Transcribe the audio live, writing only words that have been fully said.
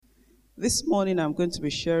This morning I'm going to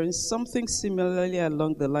be sharing something similarly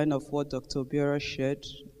along the line of what Dr. Obiora shared.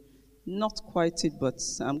 Not quite it, but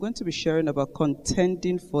I'm going to be sharing about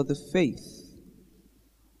contending for the faith.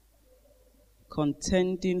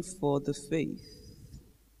 Contending for the faith.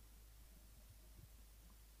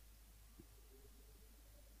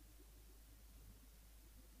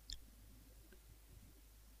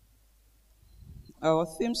 Our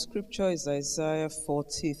theme scripture is Isaiah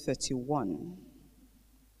 40:31.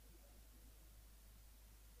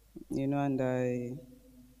 When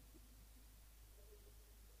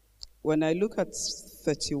I look at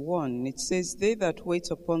 31, it says, "They that wait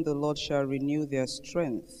upon the Lord shall renew their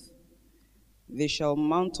strength. They shall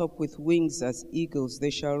mount up with wings as eagles.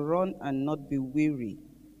 They shall run and not be weary.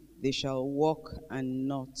 They shall walk and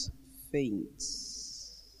not faint."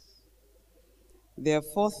 There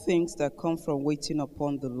are four things that come from waiting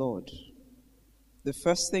upon the Lord. The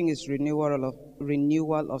first thing is renewal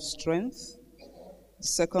of strength. The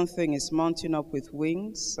second thing is mounting up with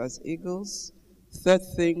wings as eagles. Third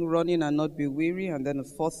thing, running and not be weary. And then the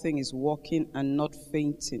fourth thing is walking and not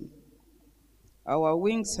fainting. Our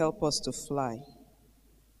wings help us to fly.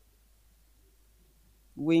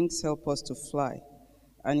 Wings help us to fly.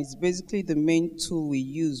 And it's basically the main tool we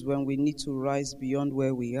use when we need to rise beyond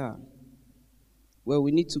where we are. Where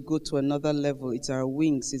we need to go to another level. It's our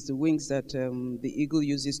wings. It's the wings that the eagle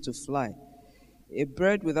uses to fly. A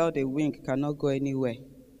bird without a wing cannot go anywhere.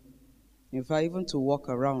 In fact, even to walk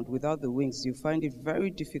around without the wings, you find it very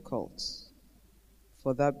difficult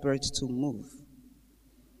for that bird to move.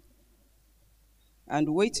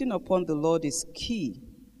 And waiting upon the Lord is key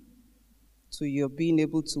to your being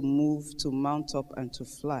able to move, to mount up, and to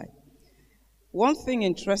fly. One thing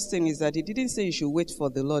interesting is that he didn't say you should wait for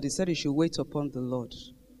the Lord. He said you should wait upon the Lord.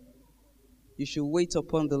 You should wait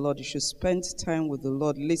upon the Lord. You should spend time with the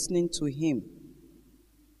Lord, listening to Him.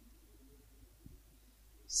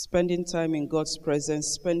 Spending time in God's presence,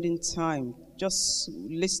 spending time just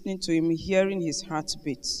listening to Him, hearing His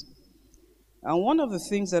heartbeat. And one of the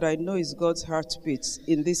things that I know is God's heartbeat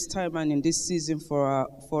in this time and in this season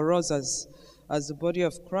for us as the body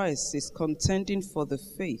of Christ is contending for the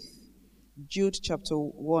faith. Jude chapter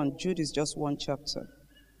 1. Jude is just one chapter.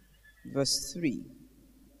 Verse 3.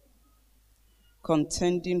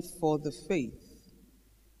 Contending for the faith.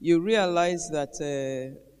 You realize that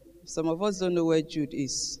some of us don't know where Jude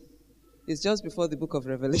is. It's just before the book of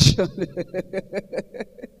Revelation.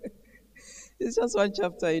 It's just one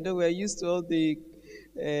chapter. We're used to all the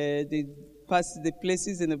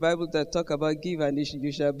places in the Bible that talk about give and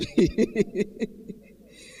you shall be.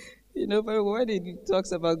 But when it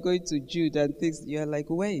talks about going to Jude and things, you're like,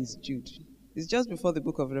 where is Jude? It's just before the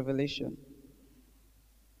book of Revelation.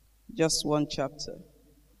 Just one chapter.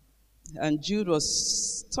 And Jude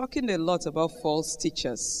was talking a lot about false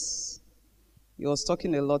teachers. He was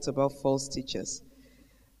talking a lot about false teachers.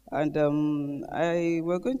 And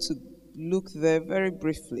we're going to look there very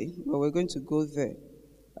briefly, but we're going to go there.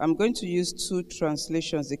 I'm going to use two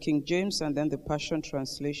translations, the King James and then the Passion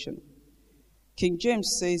Translation. King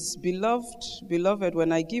James says, Beloved,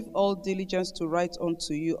 when I give all diligence to write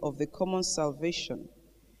unto you of the common salvation,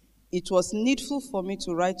 it was needful for me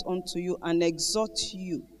to write unto you and exhort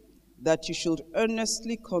you that you should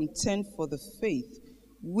earnestly contend for the faith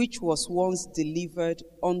which was once delivered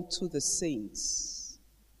unto the saints.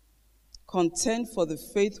 Contend for the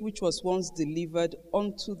faith which was once delivered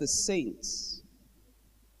unto the saints.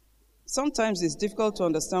 Sometimes it's difficult to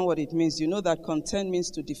understand what it means. You know that contend means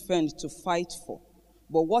to defend, to fight for.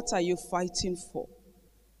 But what are you fighting for?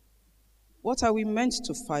 What are we meant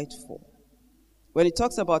to fight for? When it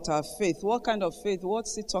talks about our faith, what kind of faith?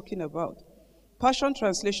 What's it talking about? Passion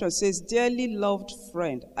Translation says, Dearly loved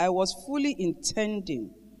friend, I was fully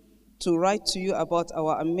intending to write to you about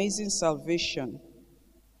our amazing salvation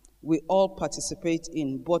we all participate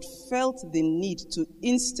in, but felt the need to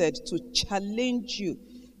instead to challenge you.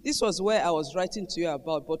 This was where I was writing to you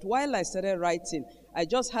about, but while I started writing, I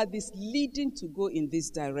just had this leading to go in this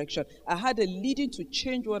direction. I had a leading to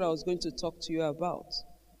change what I was going to talk to you about.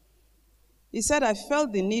 He said, I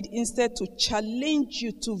felt the need instead to challenge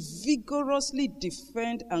you to vigorously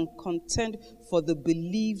defend and contend for the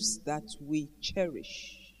beliefs that we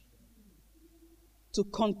cherish. To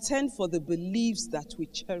contend for the beliefs that we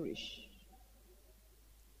cherish.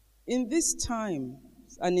 In this time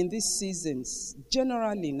and in these seasons,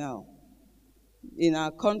 generally now, in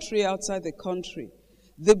our country, outside the country,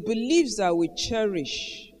 the beliefs that we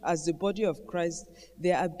cherish as the body of Christ,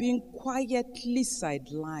 they are being quietly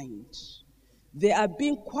sidelined. They are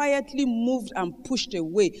being quietly moved and pushed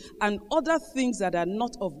away, and other things that are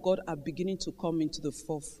not of God are beginning to come into the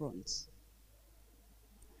forefront.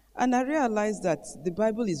 And I realized that the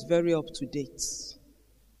Bible is very up to date.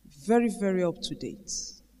 Very, very up to date.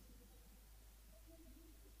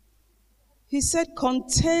 He said,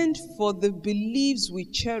 contend for the beliefs we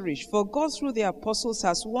cherish, for God through the apostles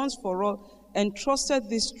has once for all entrusted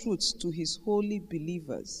these truths to his holy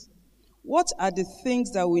believers. What are the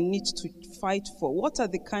things that we need to fight for? What are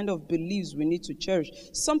the kind of beliefs we need to cherish?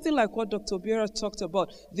 Something like what Dr. Biera talked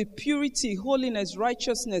about, the purity, holiness,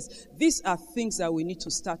 righteousness. These are things that we need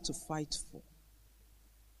to start to fight for.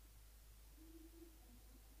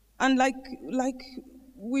 And like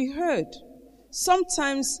we heard,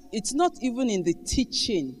 sometimes it's not even in the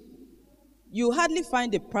teaching. You hardly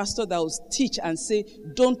find a pastor that will teach and say,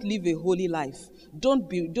 don't live a holy life.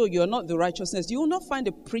 You're not the righteousness. You will not find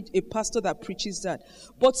a pastor that preaches that.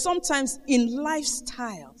 But sometimes in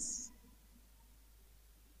lifestyles,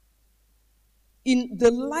 in the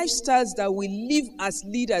lifestyles that we live as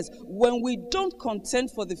leaders, when we don't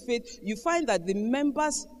contend for the faith, you find that the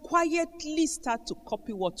members quietly start to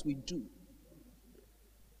copy what we do.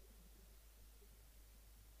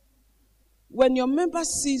 When your member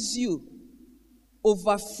sees you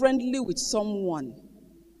over friendly with someone,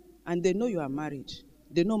 and they know you are married,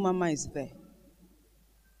 they know mama is there.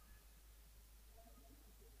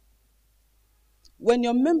 When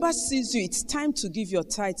your member sees you, it's time to give your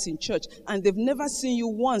tithes in church, and they've never seen you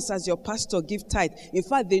once as your pastor give tithe. In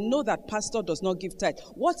fact, they know that pastor does not give tithe.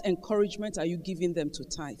 What encouragement are you giving them to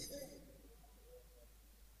tithe?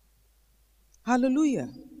 Hallelujah.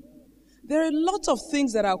 There are a lot of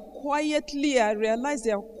things that are quietly, I realize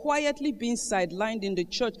they are quietly being sidelined in the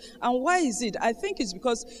church. And why is it? I think it's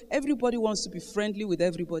because everybody wants to be friendly with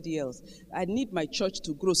everybody else. I need my church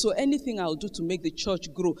to grow. So anything I'll do to make the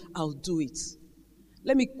church grow, I'll do it.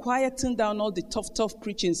 Let me quieten down all the tough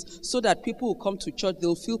preachings so that people will come to church,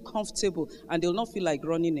 they'll feel comfortable and they'll not feel like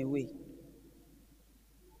running away.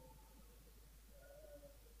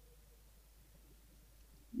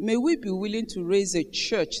 May we be willing to raise a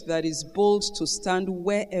church that is bold to stand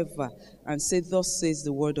wherever and say, thus says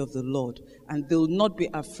the word of the Lord. And they will not be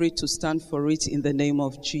afraid to stand for it in the name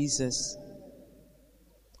of Jesus.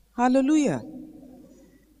 Hallelujah.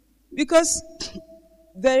 Because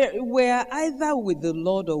we're either with the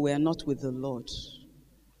Lord or we're not with the Lord.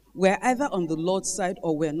 We're either on the Lord's side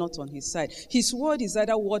or we're not on his side. His word is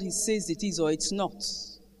either what he says it is or it's not.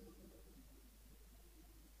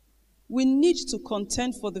 We need to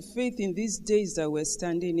contend for the faith in these days that we're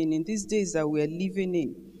standing in these days that we're living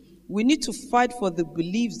in. We need to fight for the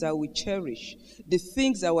beliefs that we cherish, the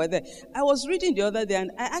things that were there. I was reading the other day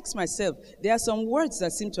and I asked myself, there are some words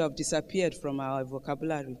that seem to have disappeared from our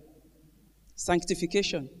vocabulary.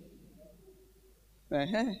 Sanctification. That's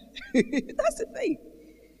the thing.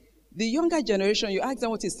 The younger generation, you ask them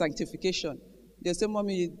what is sanctification. They say,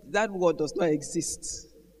 Mommy, that word does not exist.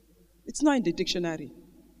 It's not in the dictionary.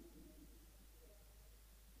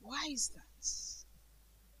 Why is that?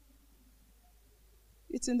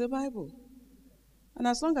 It's in the Bible. And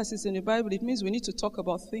as long as it's in the Bible, it means we need to talk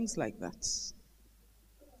about things like that.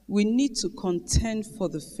 We need to contend for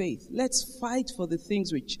the faith. Let's fight for the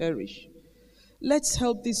things we cherish. Let's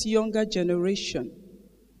help this younger generation.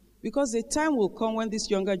 Because the time will come when this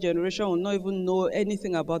younger generation will not even know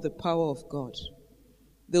anything about the power of God.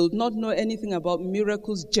 They will not know anything about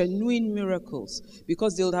miracles, genuine miracles,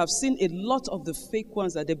 because they will have seen a lot of the fake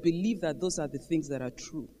ones that they believe that those are the things that are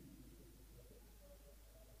true.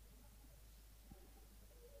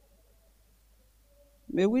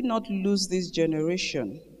 May we not lose this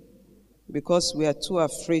generation because we are too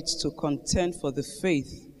afraid to contend for the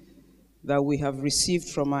faith that we have received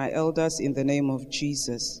from our elders in the name of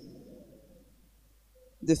Jesus.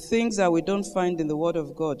 The things that we don't find in the Word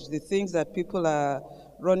of God, the things that people are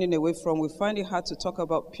running away from, we find it hard to talk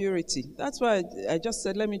about purity. That's why I just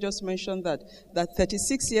said, let me just mention that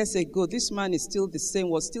 36 years ago, this man is still the same,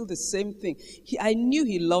 was still the same thing. I knew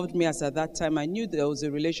he loved me as at that time. I knew there was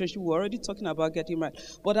a relationship. We were already talking about getting married.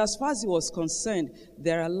 But as far as he was concerned,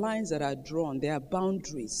 there are lines that are drawn. There are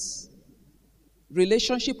boundaries.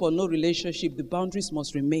 Relationship or no relationship, the boundaries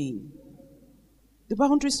must remain. The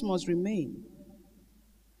boundaries must remain.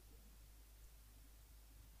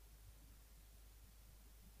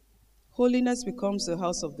 Holiness becomes the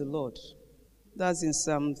house of the Lord. That's in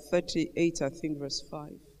Psalm 38, I think, verse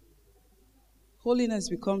 5. Holiness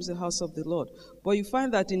becomes the house of the Lord. But you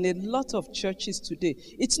find that in a lot of churches today,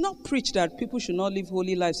 it's not preached that people should not live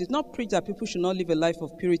holy lives. It's not preached that people should not live a life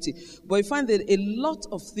of purity. But you find that a lot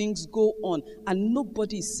of things go on and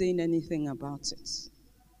nobody is saying anything about it.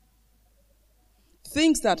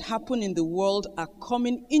 Things that happen in the world are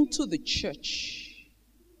coming into the church.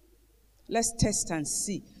 Let's test and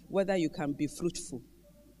see whether you can be fruitful.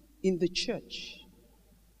 in the church.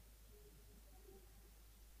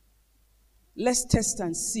 Let's test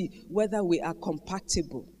and see whether we are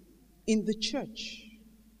compatible in the church.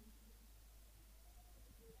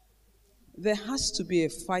 There has to be a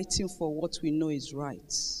fighting for what we know is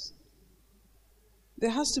right. There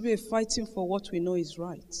has to be a fighting for what we know is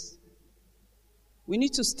right. We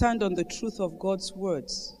need to stand on the truth of God's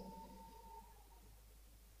words.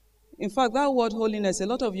 In fact, that word holiness, a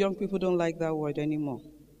lot of young people don't like that word anymore.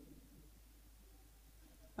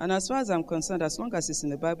 And as far as I'm concerned, as long as it's in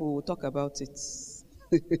the Bible, we'll talk about it.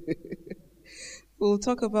 We'll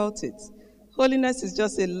talk about it. Holiness is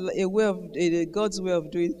just a way of God's way of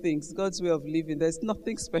doing things, God's way of living. There's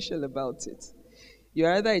nothing special about it.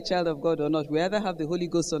 You're either a child of God or not. We either have the Holy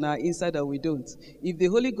Ghost on our inside or we don't. If the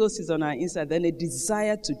Holy Ghost is on our inside, then a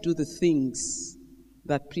desire to do the things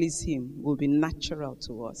that please Him will be natural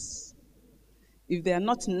to us. If they are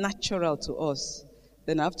not natural to us,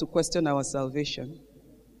 then I have to question our salvation.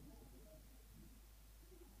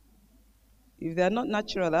 If they are not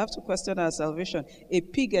natural, I have to question our salvation. A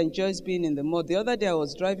pig enjoys being in the mud. The other day I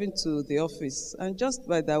was driving to the office, and just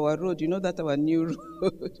by our road, you know that our new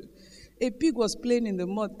road, a pig was playing in the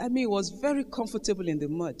mud. I mean, it was very comfortable in the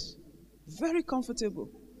mud. Very comfortable.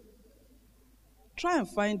 Try and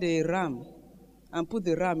find a ram and put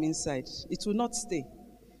the ram inside. It will not stay.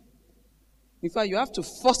 In fact, you have to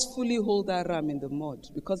forcefully hold that ram in the mud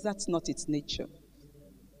because that's not its nature.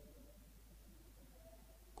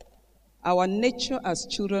 Our nature as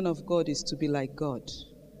children of God is to be like God.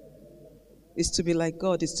 Is to be like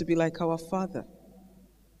God. Is to be like our Father.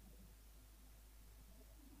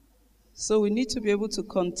 So we need to be able to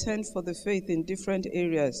contend for the faith in different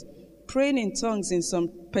areas. Praying in tongues in some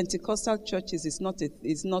Pentecostal churches is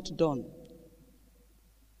not done.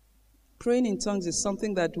 Praying in tongues is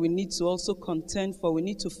something that we need to also contend for. We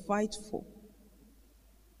need to fight for.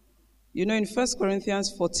 You know, in 1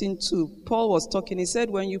 Corinthians 14:2, Paul was talking. He said,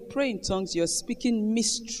 when you pray in tongues, you're speaking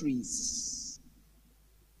mysteries.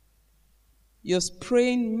 You're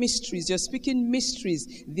praying mysteries. You're speaking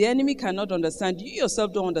mysteries. The enemy cannot understand. You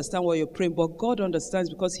yourself don't understand what you're praying, but God understands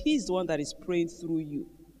because He's the one that is praying through you.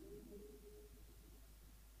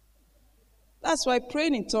 That's why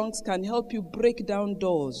praying in tongues can help you break down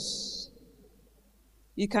doors.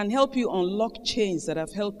 It can help you unlock chains that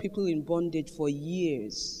have held people in bondage for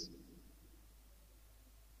years.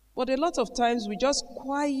 But a lot of times we just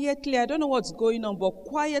quietly, I don't know what's going on, but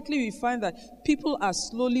quietly we find that people are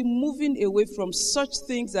slowly moving away from such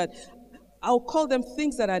things that, I'll call them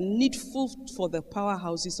things that are needful for the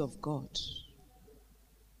powerhouses of God.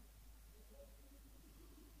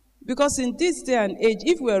 Because in this day and age,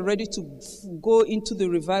 if we are ready to go into the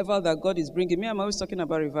revival that God is bringing, I'm always talking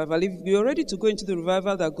about revival. If we are ready to go into the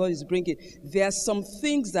revival that God is bringing, there are some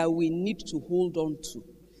things that we need to hold on to.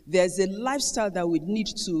 There's a lifestyle that we need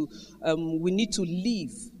to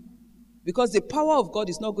live. Because the power of God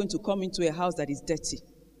is not going to come into a house that is dirty.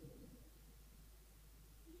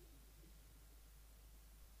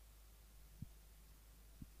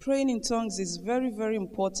 Praying in tongues is very, very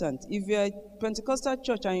important. If you're a Pentecostal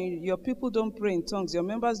church and your people don't pray in tongues, your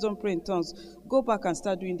members don't pray in tongues, go back and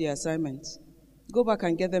start doing the assignments. Go back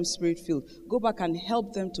and get them spirit-filled. Go back and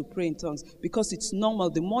help them to pray in tongues because it's normal.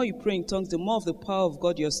 The more you pray in tongues, the more of the power of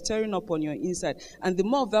God you're stirring up on your inside. And the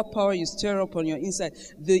more of that power you stir up on your inside,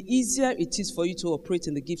 the easier it is for you to operate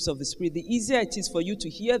in the gifts of the Spirit. The easier it is for you to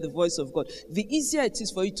hear the voice of God. The easier it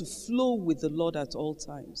is for you to flow with the Lord at all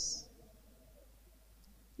times.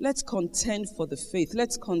 Let's contend for the faith.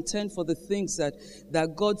 Let's contend for the things that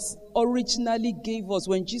God originally gave us.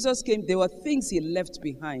 When Jesus came, there were things He left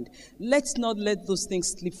behind. Let's not let those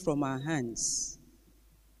things slip from our hands.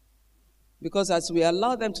 Because as we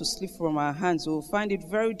allow them to slip from our hands, we'll find it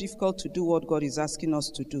very difficult to do what God is asking us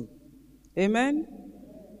to do. Amen?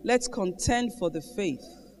 Let's contend for the faith.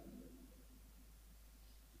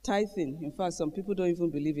 Tithing. In fact, some people don't even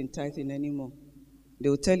believe in tithing anymore. They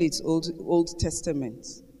will tell you it's Old Testament.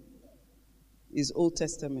 Is Old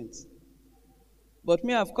Testament. But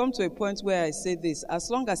me, I've come to a point where I say this, as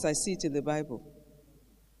long as I see it in the Bible,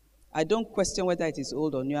 I don't question whether it is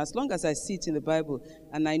old or new. As long as I see it in the Bible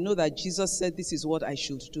and I know that Jesus said this is what I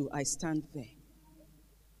should do, I stand there.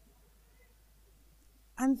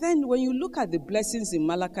 And then when you look at the blessings in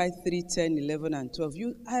Malachi 3, 10, 11, and 12,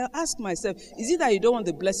 I ask myself, is it that you don't want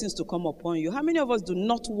the blessings to come upon you? How many of us do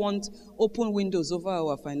not want open windows over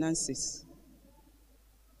our finances?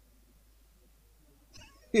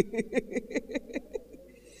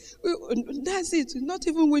 That's it. Not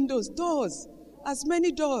even windows, doors. As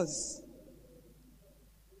many doors.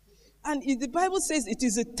 And if the Bible says it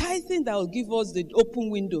is a tithing that will give us the open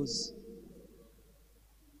windows.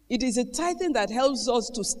 It is a tithing that helps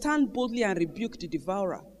us to stand boldly and rebuke the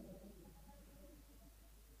devourer.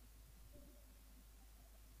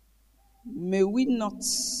 May we not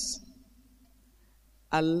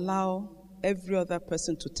allow every other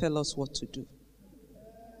person to tell us what to do.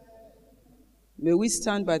 May we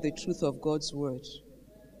stand by the truth of God's word.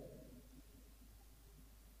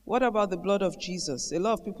 What about the blood of Jesus? A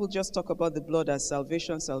lot of people just talk about the blood as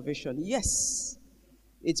salvation, salvation. Yes,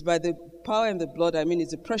 it's by the power and the blood.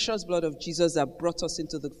 It's the precious blood of Jesus that brought us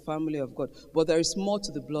into the family of God. But there is more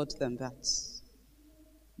to the blood than that.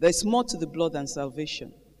 There is more to the blood than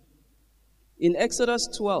salvation. In Exodus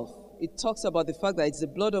 12, it talks about the fact that it's the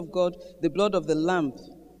blood of God, the blood of the Lamb,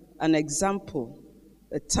 an example,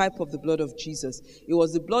 a type of the blood of Jesus. It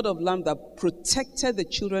was the blood of Lamb that protected the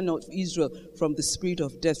children of Israel from the spirit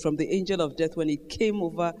of death, from the angel of death when it came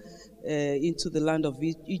over into the land of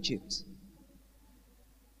Egypt.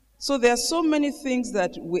 So there are so many things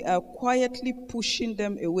that we are quietly pushing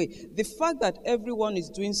them away. The fact that everyone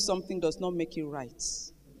is doing something does not make it right.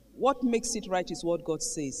 What makes it right is what God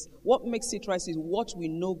says. What makes it right is what we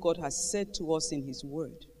know God has said to us in His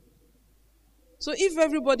Word. So if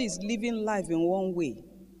everybody is living life in one way,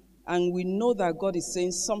 and we know that God is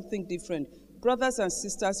saying something different, brothers and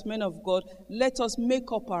sisters, men of God, let us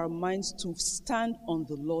make up our minds to stand on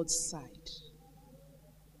the Lord's side.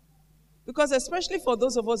 Because especially for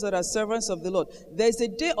those of us that are servants of the Lord, there is a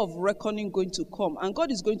day of reckoning going to come, and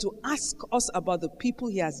God is going to ask us about the people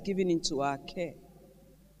He has given into our care.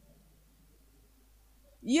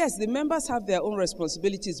 Yes, the members have their own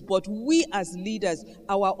responsibilities, but we as leaders,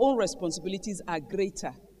 our own responsibilities are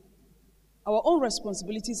greater. Our own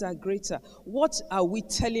responsibilities are greater. What are we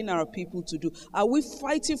telling our people to do? Are we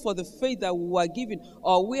fighting for the faith that we were given,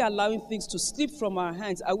 or are we allowing things to slip from our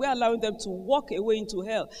hands? Are we allowing them to walk away into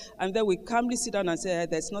hell? And then we calmly sit down and say, hey,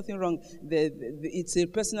 there's nothing wrong. It's a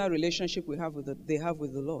personal relationship they have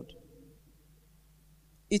with the Lord.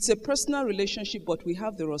 It's a personal relationship, but we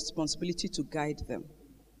have the responsibility to guide them.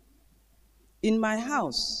 In my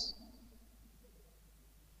house,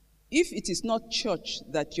 if it is not church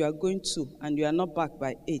that you are going to and you are not back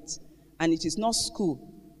by 8, and it is not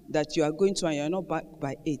school that you are going to and you are not back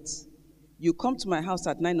by 8, you come to my house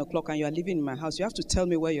at 9 o'clock and you are living in my house, you have to tell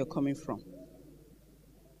me where you're coming from.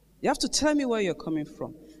 You have to tell me where you're coming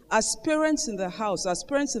from. As parents in the house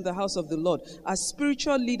of the Lord, as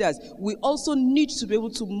spiritual leaders, we also need to be able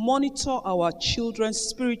to monitor our children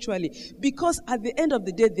spiritually, because at the end of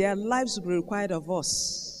the day, their lives will be required of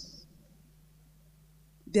us.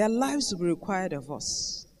 Their lives will be required of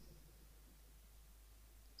us.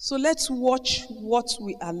 So let's watch what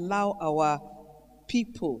we allow our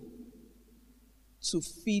people to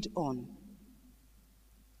feed on.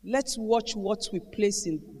 Let's watch what we place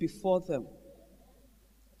before them.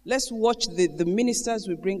 Let's watch the ministers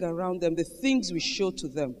we bring around them, the things we show to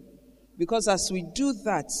them. Because as we do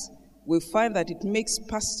that, we find that it makes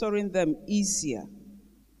pastoring them easier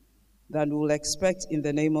than we'll expect in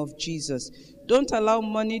the name of Jesus. Don't allow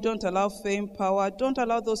money, don't allow fame, power, don't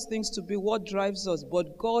allow those things to be what drives us,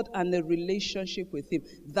 but God and a relationship with Him,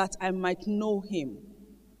 that I might know Him.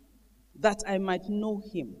 That I might know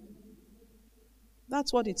Him.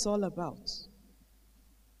 That's what it's all about.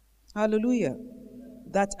 Hallelujah.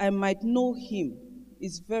 That I might know Him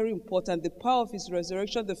is very important. The power of His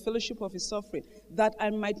resurrection, the fellowship of His suffering, that I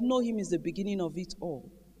might know Him is the beginning of it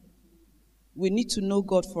all. We need to know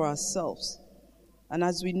God for ourselves. And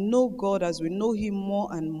as we know God, as we know Him more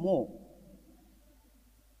and more,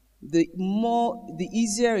 the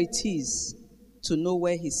easier it is to know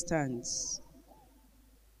where He stands.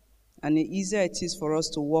 And the easier it is for us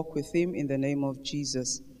to walk with Him in the name of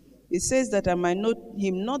Jesus. It says that I might know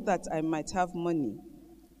Him, not that I might have money,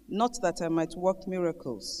 not that I might work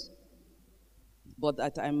miracles, but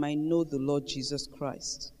that I might know the Lord Jesus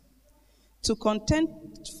Christ. To contend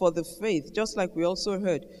for the faith, just like we also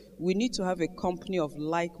heard, we need to have a company of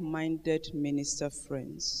like-minded minister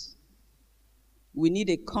friends. We need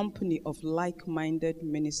a company of like-minded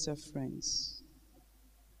minister friends.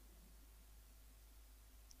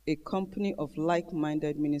 A company of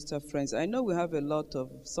like-minded minister friends. I know we have a lot of,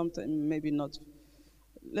 sometimes maybe not.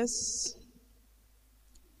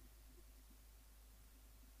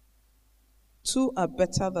 Two are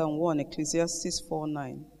better than one, Ecclesiastes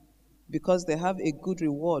 4:9, because they have a good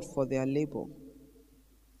reward for their labor.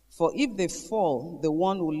 For if they fall, the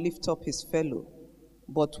one will lift up his fellow.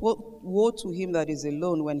 But woe to him that is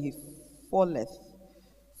alone when he falleth,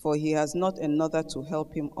 for he has not another to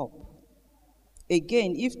help him up.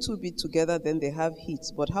 Again, if two be together, then they have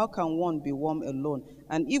heat. But how can one be warm alone?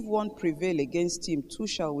 And if one prevail against him, two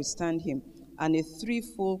shall withstand him. And a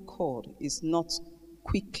threefold cord is not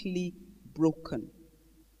quickly broken.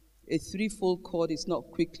 A threefold cord is not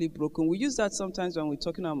quickly broken. We use that sometimes when we're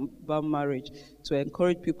talking about marriage to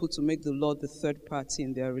encourage people to make the Lord the third party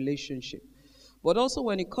in their relationship. But also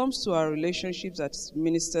when it comes to our relationships as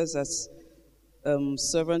ministers, as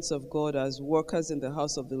servants of God, as workers in the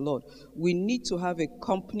house of the Lord, we need to have a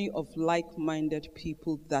company of like-minded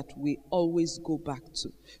people that we always go back to,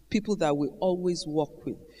 people that we always walk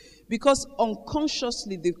with. Because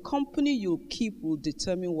unconsciously, the company you keep will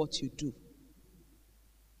determine what you do.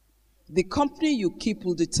 The company you keep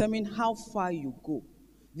will determine how far you go.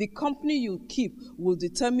 The company you keep will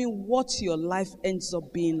determine what your life ends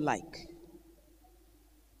up being like.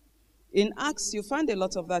 In Acts, you find a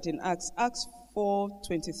lot of that in Acts. Acts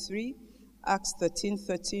 4:23, Acts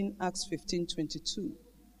 13:13, Acts 15:22.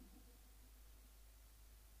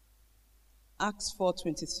 Acts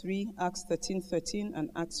 4:23, Acts 13:13, and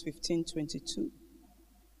Acts 15:22.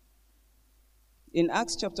 In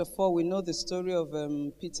Acts chapter 4, we know the story of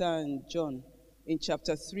Peter and John. In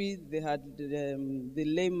chapter 3, they had the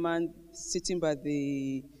lame man sitting by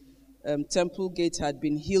the temple gate had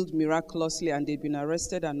been healed miraculously, and they'd been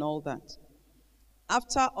arrested and all that.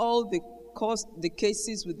 After all the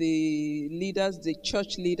cases with the leaders, the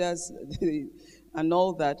church leaders, and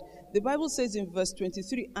all that, the Bible says in verse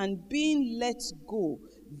 23, and being let go,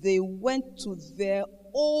 they went to their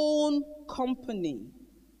own company.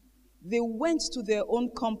 They went to their own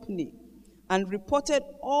company and reported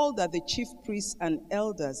all that the chief priests and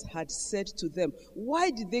elders had said to them. Why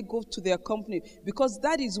did they go to their company? Because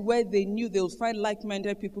that is where they knew they'll find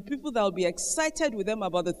like-minded people, people that will be excited with them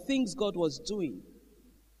about the things God was doing.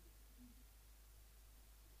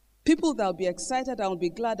 People that will be excited and will be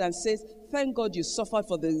glad and say, thank God you suffered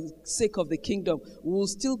for the sake of the kingdom. We'll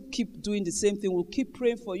still keep doing the same thing. We'll keep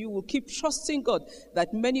praying for you. We'll keep trusting God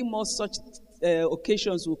that many more such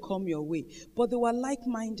occasions will come your way. But they were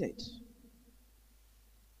like-minded.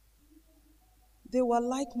 They were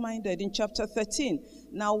like-minded. In chapter 13,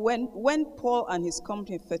 now when Paul and his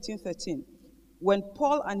company, 13:13, when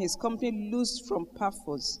Paul and his company loosed from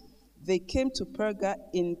Paphos, they came to Perga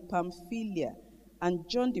in Pamphylia, and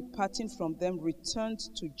John, departing from them, returned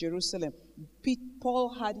to Jerusalem. Paul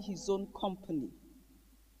had his own company.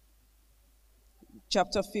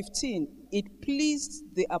 Chapter 15, it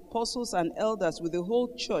pleased the apostles and elders with the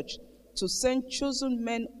whole church to send chosen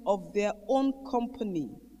men of their own company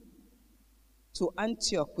to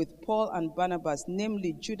Antioch with Paul and Barnabas,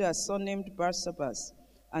 namely Judas, surnamed Barsabas,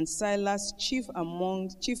 and Silas, chief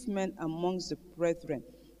men amongst the brethren.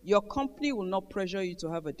 Your company will not pressure you to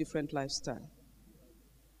have a different lifestyle.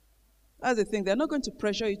 That's the thing. They're not going to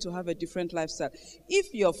pressure you to have a different lifestyle.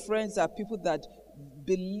 If your friends are people that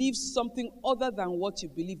believe something other than what you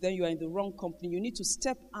believe, then you are in the wrong company. You need to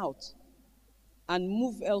step out and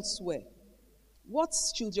move elsewhere. What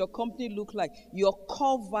should your company look like? Your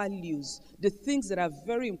core values, the things that are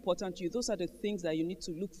very important to you, those are the things that you need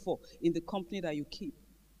to look for in the company that you keep.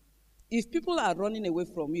 If people are running away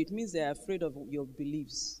from you, it means they are afraid of your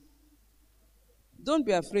beliefs. Don't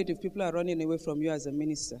be afraid if people are running away from you as a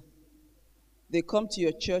minister. They come to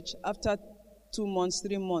your church, after 2 months,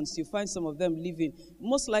 3 months, you find some of them leaving.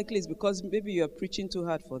 Most likely it's because maybe you are preaching too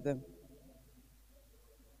hard for them.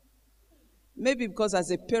 Maybe because as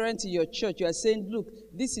a parent in your church, you are saying, look,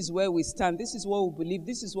 this is where we stand, this is what we believe,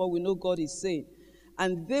 this is what we know God is saying.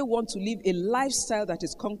 And they want to live a lifestyle that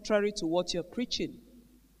is contrary to what you're preaching.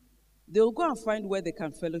 They'll go and find where they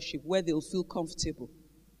can fellowship, where they'll feel comfortable,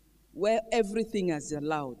 where everything is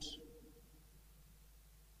allowed.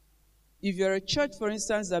 If you're a church, for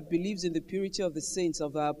instance, that believes in the purity of the saints,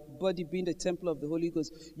 of our body being the temple of the Holy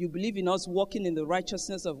Ghost, you believe in us walking in the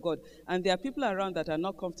righteousness of God, and there are people around that are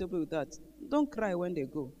not comfortable with that, don't cry when they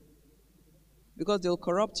go, because they'll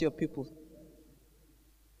corrupt your people.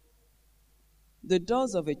 The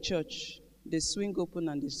doors of a church, they swing open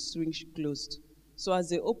and they swing closed. So as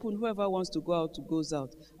they open, whoever wants to go out goes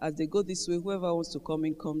out. As they go this way, whoever wants to come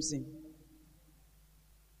in comes in.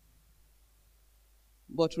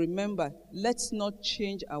 But remember, let's not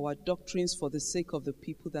change our doctrines for the sake of the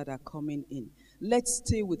people that are coming in. Let's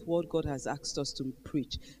stay with what God has asked us to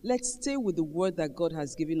preach. Let's stay with the word that God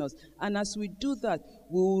has given us. And as we do that,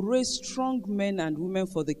 we will raise strong men and women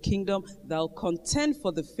for the kingdom that will contend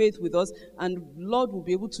for the faith with us. And Lord will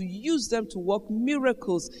be able to use them to work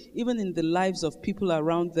miracles even in the lives of people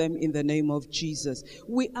around them in the name of Jesus.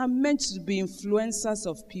 We are meant to be influencers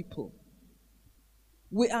of people.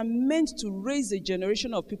 We are meant to raise a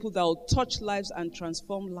generation of people that will touch lives and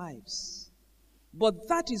transform lives. But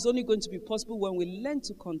that is only going to be possible when we learn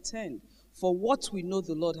to contend for what we know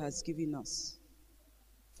the Lord has given us.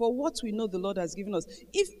 for what we know the Lord has given us.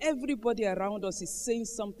 If everybody around us is saying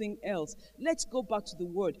something else, let's go back to the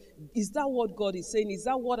word. Is that what God is saying? Is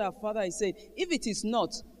that what our Father is saying? If it is not,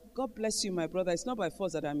 God bless you, my brother. It's not by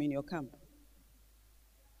force that I'm in your camp.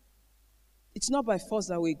 It's not by force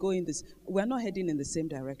that we go in this. We're not heading in the same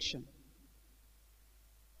direction.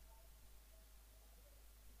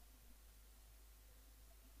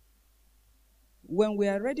 When we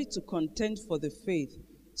are ready to contend for the faith,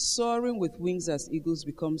 soaring with wings as eagles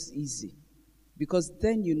becomes easy, because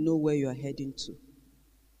then you know where you are heading to.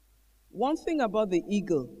 One thing about the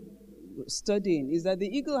eagle studying is that the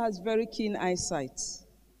eagle has very keen eyesight.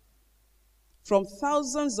 From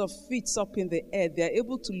thousands of feet up in the air, they are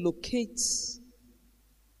able to locate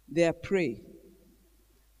their prey.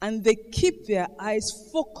 And they keep their eyes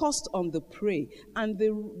focused on the prey. And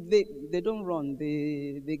they don't run.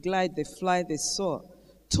 They glide, they fly, they soar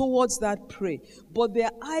towards that prey. But their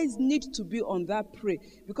eyes need to be on that prey.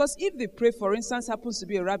 Because if the prey, for instance, happens to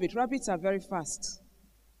be a rabbit, rabbits are very fast.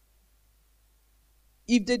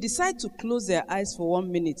 If they decide to close their eyes for 1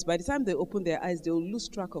 minute, by the time they open their eyes, they will lose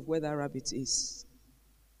track of where that rabbit is.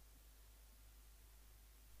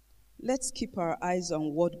 Let's keep our eyes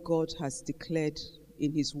on what God has declared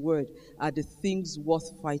in His Word are the things worth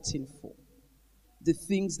fighting for. The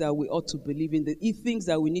things that we ought to believe in, the things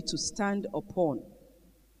that we need to stand upon.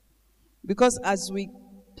 Because as we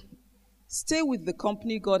stay with the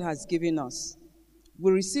company God has given us,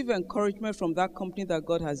 we receive encouragement from that company that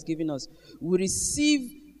God has given us. We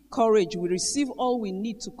receive courage. We receive all we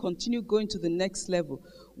need to continue going to the next level.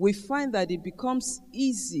 We find that it becomes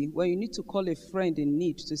easy when you need to call a friend in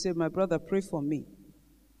need to say, my brother, pray for me.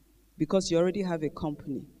 Because you already have a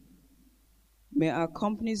company. May our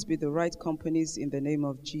companies be the right companies in the name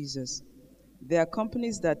of Jesus. There are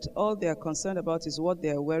companies that all they are concerned about is what they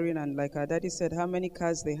are wearing, and like our daddy said, how many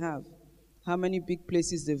cars they have, how many big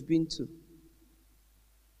places they've been to,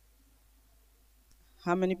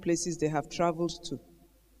 how many places they have traveled to.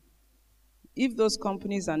 If those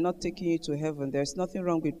companies are not taking you to heaven, there's nothing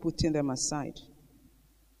wrong with putting them aside.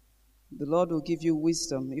 The Lord will give you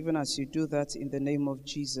wisdom even as you do that in the name of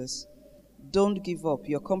Jesus. Don't give up.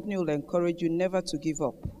 Your company will encourage you never to give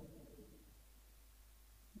up.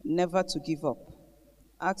 Never to give up.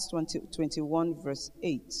 Acts 21 verse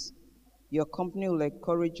 8. Your company will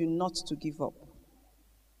encourage you not to give up.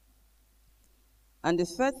 And the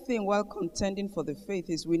third thing while contending for the faith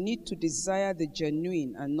is we need to desire the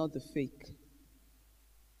genuine and not the fake.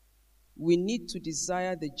 We need to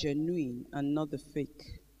desire the genuine and not the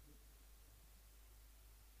fake.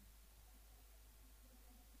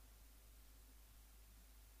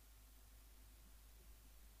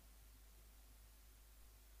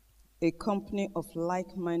 A company of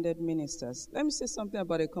like-minded ministers. Let me say something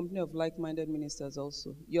about a company of like-minded ministers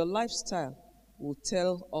also. Your lifestyle will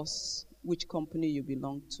tell us which company you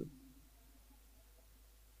belong to.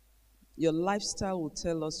 Your lifestyle will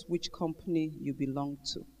tell us which company you belong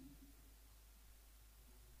to.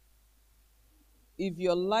 If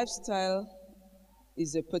your lifestyle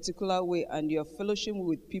is a particular way and you're fellowshipping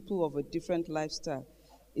with people of a different lifestyle,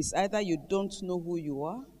 it's either you don't know who you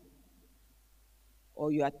are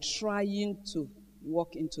or you are trying to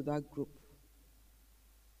walk into that group.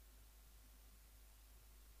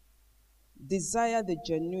 Desire the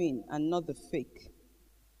genuine and not the fake.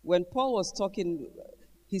 When Paul was talking,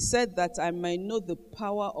 he said that I might know the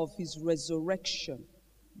power of his resurrection.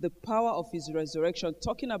 The power of his resurrection.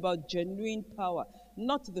 Talking about genuine power,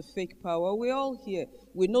 not the fake power. We're all here.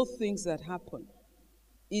 We know things that happen.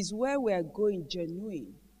 Is where we are going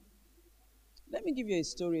genuine. Let me give you a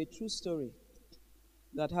story, a true story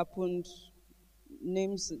that happened,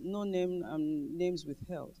 no name and names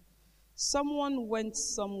withheld. Someone went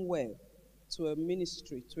somewhere to a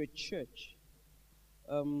ministry, to a church.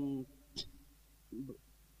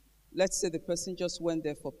 Let's say the person just went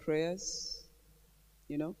there for prayers,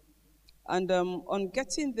 you know. And on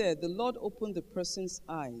getting there, the Lord opened the person's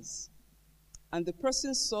eyes. And the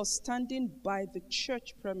person saw standing by the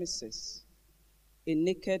church premises a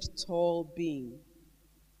naked, tall being.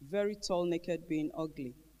 Very tall, naked being,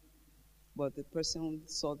 ugly. But the person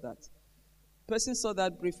saw that. The person saw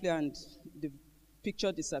that briefly and the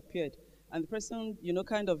picture disappeared. And the person,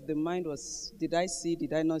 kind of the mind was, did I see,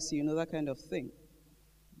 did I not see, that kind of thing.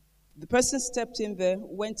 The person stepped in there,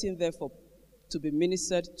 went in there to be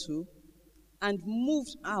ministered to, and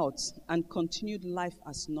moved out and continued life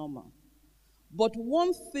as normal. But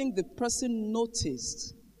one thing the person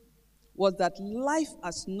noticed was that life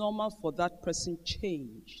as normal for that person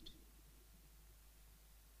changed.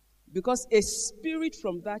 Because a spirit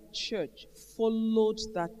from that church followed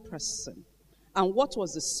that person. And what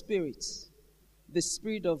was the spirit? the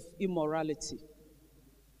spirit of immorality.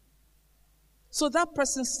 So that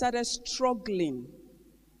person started struggling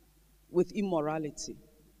with immorality.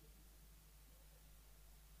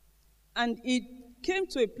 And it came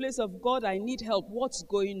to a place of, God, I need help. What's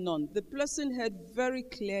going on? The person heard very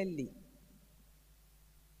clearly.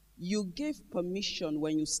 You gave permission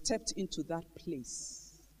when you stepped into that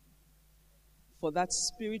place for that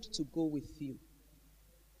spirit to go with you.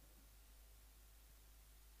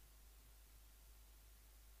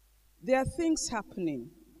 There are things happening.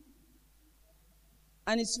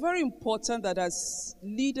 And it's very important that as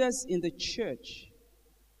leaders in the church,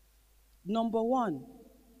 number one,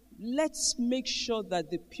 let's make sure that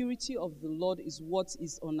the purity of the Lord is what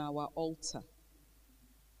is on our altar.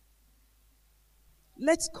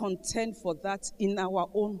 Let's contend for that in our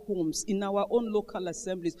own homes, in our own local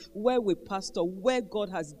assemblies, where we pastor, where God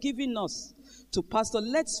has given us to pastor.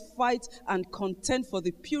 Let's fight and contend for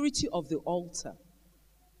the purity of the altar.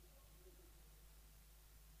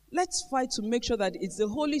 Let's fight to make sure that it's the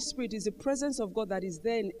Holy Spirit, it's the presence of God that is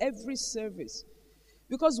there in every service.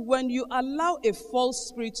 Because when you allow a false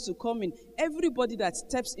spirit to come in, everybody that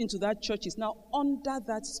steps into that church is now under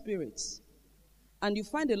that spirit. And you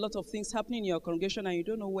find a lot of things happening in your congregation and you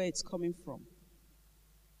don't know where it's coming from.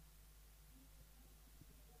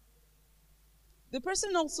 The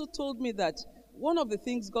person also told me that one of the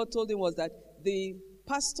things God told him was that the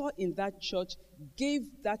pastor in that church gave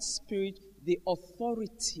that spirit the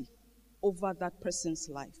authority over that person's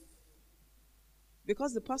life.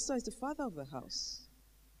 Because the pastor is the father of the house.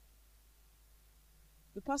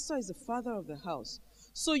 The pastor is the father of the house.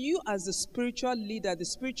 So you as the spiritual leader, the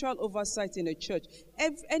spiritual oversight in a church,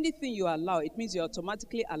 anything you allow, it means you're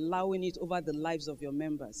automatically allowing it over the lives of your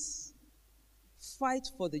members. Fight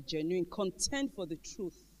for the genuine. Contend for the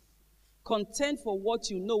truth. Contend for what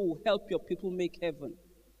you know will help your people make heaven.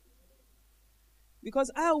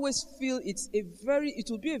 Because I always feel it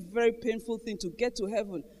will be a very painful thing to get to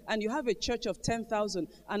heaven and you have a church of 10,000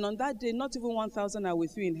 and on that day not even 1,000 are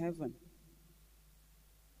with you in heaven.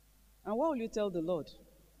 And what will you tell the Lord?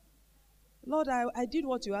 Lord, I did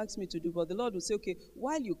what you asked me to do, but the Lord will say, okay,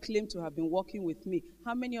 while you claim to have been walking with me,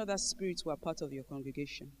 how many other spirits were part of your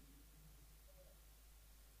congregation?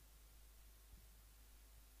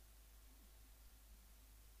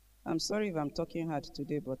 I'm sorry if I'm talking hard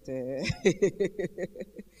today, but there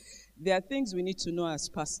are things we need to know as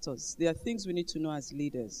pastors. There are things we need to know as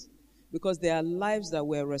leaders, because there are lives that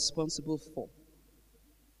we're responsible for.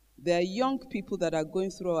 There are young people that are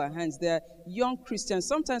going through our hands. There are young Christians.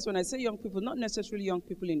 Sometimes when I say young people, not necessarily young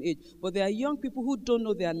people in age, but there are young people who don't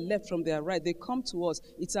know their left from their right. They come to us.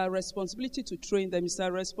 It's our responsibility to train them. It's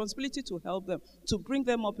our responsibility to help them, to bring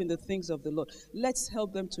them up in the things of the Lord. Let's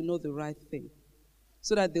help them to know the right thing,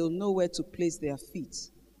 so that they'll know where to place their feet.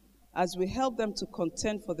 As we help them to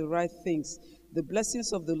contend for the right things, the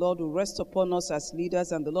blessings of the Lord will rest upon us as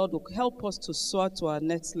leaders, and the Lord will help us to soar to our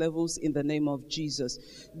next levels in the name of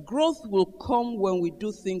Jesus. Growth will come when we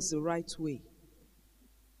do things the right way.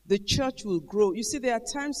 The church will grow. You see, there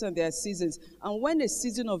are times and there are seasons, and when a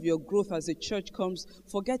season of your growth as a church comes,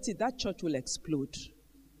 forget it, that church will explode.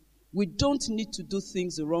 We don't need to do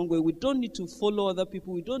things the wrong way. We don't need to follow other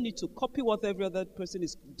people. We don't need to copy what every other person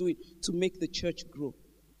is doing to make the church grow.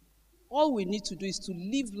 All we need to do is to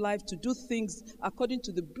live life, to do things according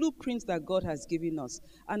to the blueprints that God has given us.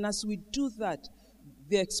 And as we do that,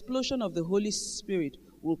 the explosion of the Holy Spirit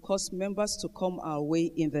will cause members to come our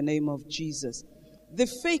way in the name of Jesus. The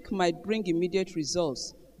fake might bring immediate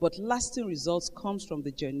results, but lasting results comes from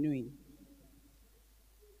the genuine.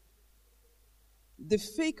 The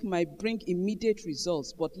fake might bring immediate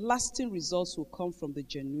results, but lasting results will come from the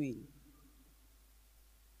genuine.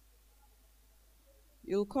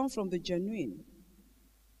 It will come from the genuine.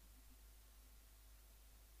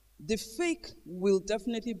 The fake will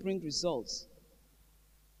definitely bring results.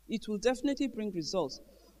 It will definitely bring results.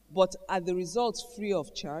 But are the results free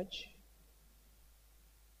of charge?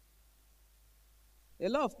 A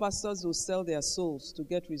lot of pastors will sell their souls to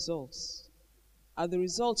get results. Are the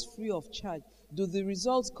results free of charge? Do the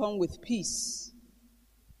results come with peace?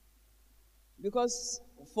 Because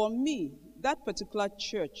for me, that particular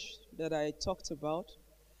church that I talked about,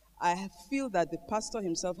 I feel that the pastor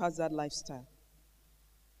himself has that lifestyle.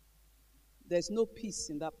 There's no peace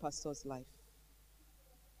in that pastor's life.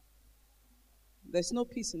 There's no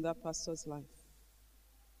peace in that pastor's life.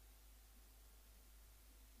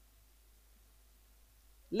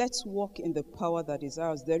 Let's walk in the power that is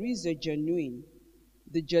ours. There is a genuine.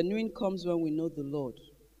 The genuine comes when we know the Lord,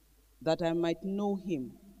 that I might know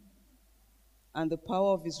him. and the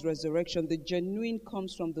power of his resurrection. The genuine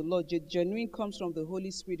comes from the Lord. The genuine comes from the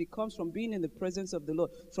Holy Spirit. It comes from being in the presence of the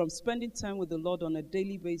Lord, from spending time with the Lord on a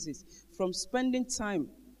daily basis, from spending time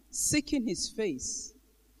seeking his face,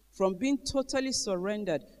 from being totally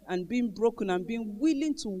surrendered and being broken and being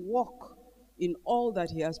willing to walk in all that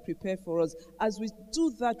he has prepared for us. As we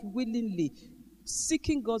do that willingly,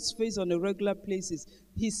 seeking God's face on a regular basis,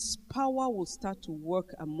 his power will start to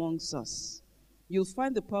work amongst us. You'll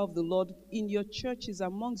find the power of the Lord in your churches,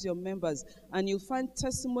 amongst your members, and you'll find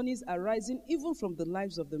testimonies arising even from the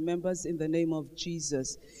lives of the members in the name of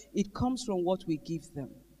Jesus. It comes from what we give them.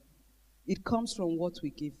 It comes from what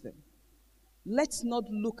we give them. Let's not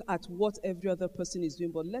look at what every other person is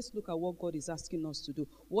doing, but let's look at what God is asking us to do,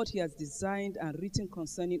 what he has designed and written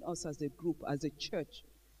concerning us as a group, as a church.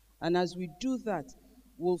 And as we do that,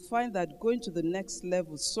 we'll find that going to the next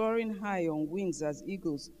level, soaring high on wings as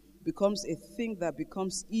eagles, becomes a thing that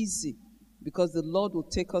becomes easy, because the Lord will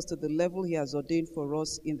take us to the level he has ordained for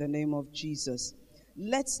us in the name of Jesus.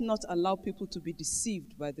 Let's not allow people to be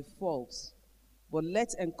deceived by the false, but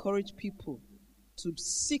let's encourage people to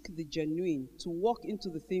seek the genuine, to walk into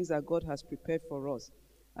the things that God has prepared for us.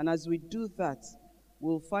 And as we do that,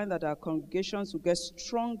 we'll find that our congregations will get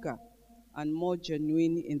stronger and more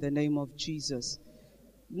genuine in the name of Jesus.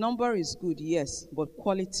 Number is good, yes, but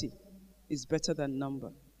quality is better than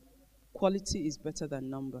number. Quality is better than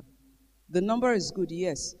number. The number is good,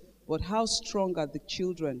 yes, but how strong are the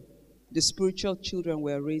children, the spiritual children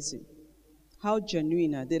we're raising? How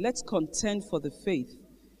genuine are they? Let's contend for the faith.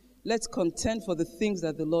 Let's contend for the things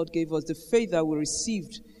that the Lord gave us, the faith that we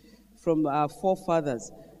received from our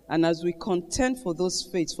forefathers. And as we contend for those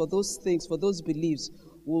faiths, for those things, for those beliefs,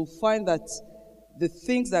 we'll find that the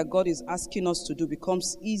things that God is asking us to do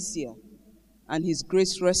becomes easier, and his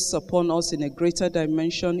grace rests upon us in a greater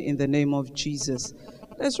dimension in the name of Jesus.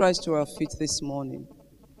 Let's rise to our feet this morning.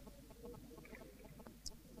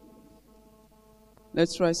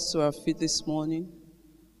 Let's rise to our feet this morning.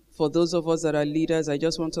 For those of us that are leaders, I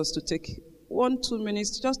just want us to take 1-2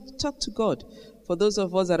 minutes to just talk to God. For those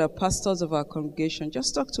of us that are pastors of our congregation,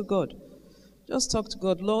 just talk to God. Just talk to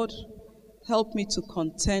God. Lord, help me to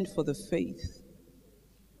contend for the faith.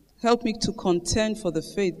 Help me to contend for the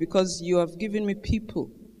faith, because you have given me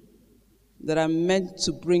people that I'm meant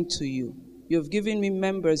to bring to you. You have given me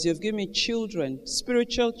members. You have given me children,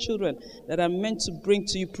 spiritual children that I'm meant to bring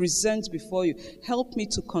to you, present before you. Help me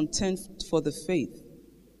to contend for the faith,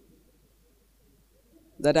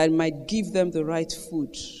 that I might give them the right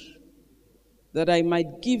food, that I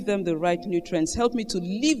might give them the right nutrients. Help me to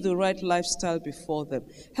live the right lifestyle before them.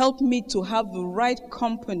 Help me to have the right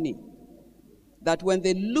company, that when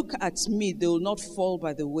they look at me, they will not fall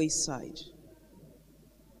by the wayside.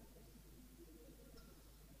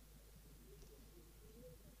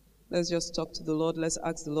 Let's just talk to the Lord. Let's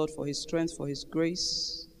ask the Lord for his strength, for his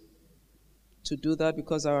grace to do that,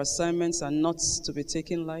 because our assignments are not to be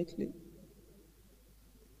taken lightly.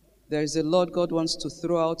 There is a lot God wants to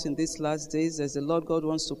throw out in these last days. There's a lot God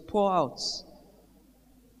wants to pour out.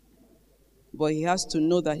 But he has to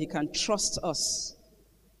know that he can trust us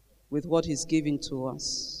with what he's giving to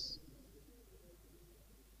us.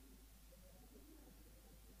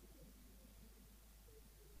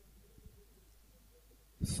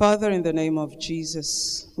 Father, in the name of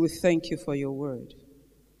Jesus, we thank you for your word.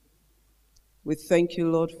 We thank you,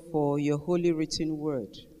 Lord, for your holy written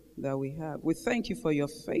word that we have. We thank you for your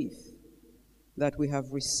faith that we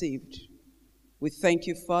have received. We thank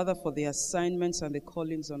you, Father, for the assignments and the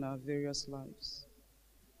callings on our various lives.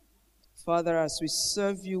 Father, as we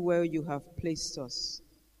serve you where you have placed us,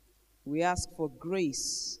 we ask for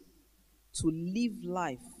grace to live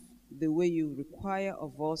life the way you require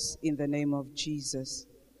of us in the name of Jesus.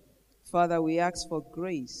 Father, we ask for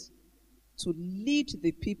grace to lead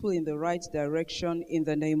the people in the right direction in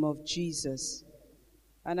the name of Jesus.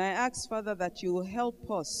 And I ask, Father, that you will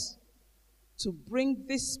help us to bring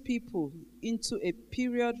these people into a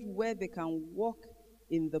period where they can walk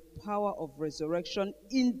in the power of resurrection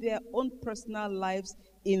in their own personal lives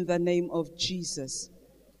in the name of Jesus.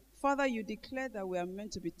 Father, you declare that we are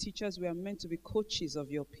meant to be teachers, we are meant to be coaches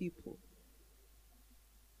of your people.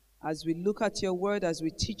 As we look at your word, as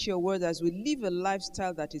we teach your word, as we live a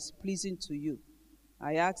lifestyle that is pleasing to you,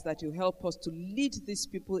 I ask that you help us to lead these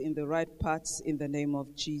people in the right paths in the name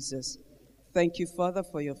of Jesus. Thank you, Father,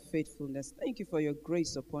 for your faithfulness. Thank you for your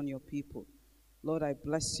grace upon your people. Lord, I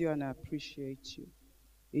bless you and I appreciate you.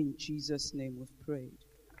 In Jesus' name we've prayed.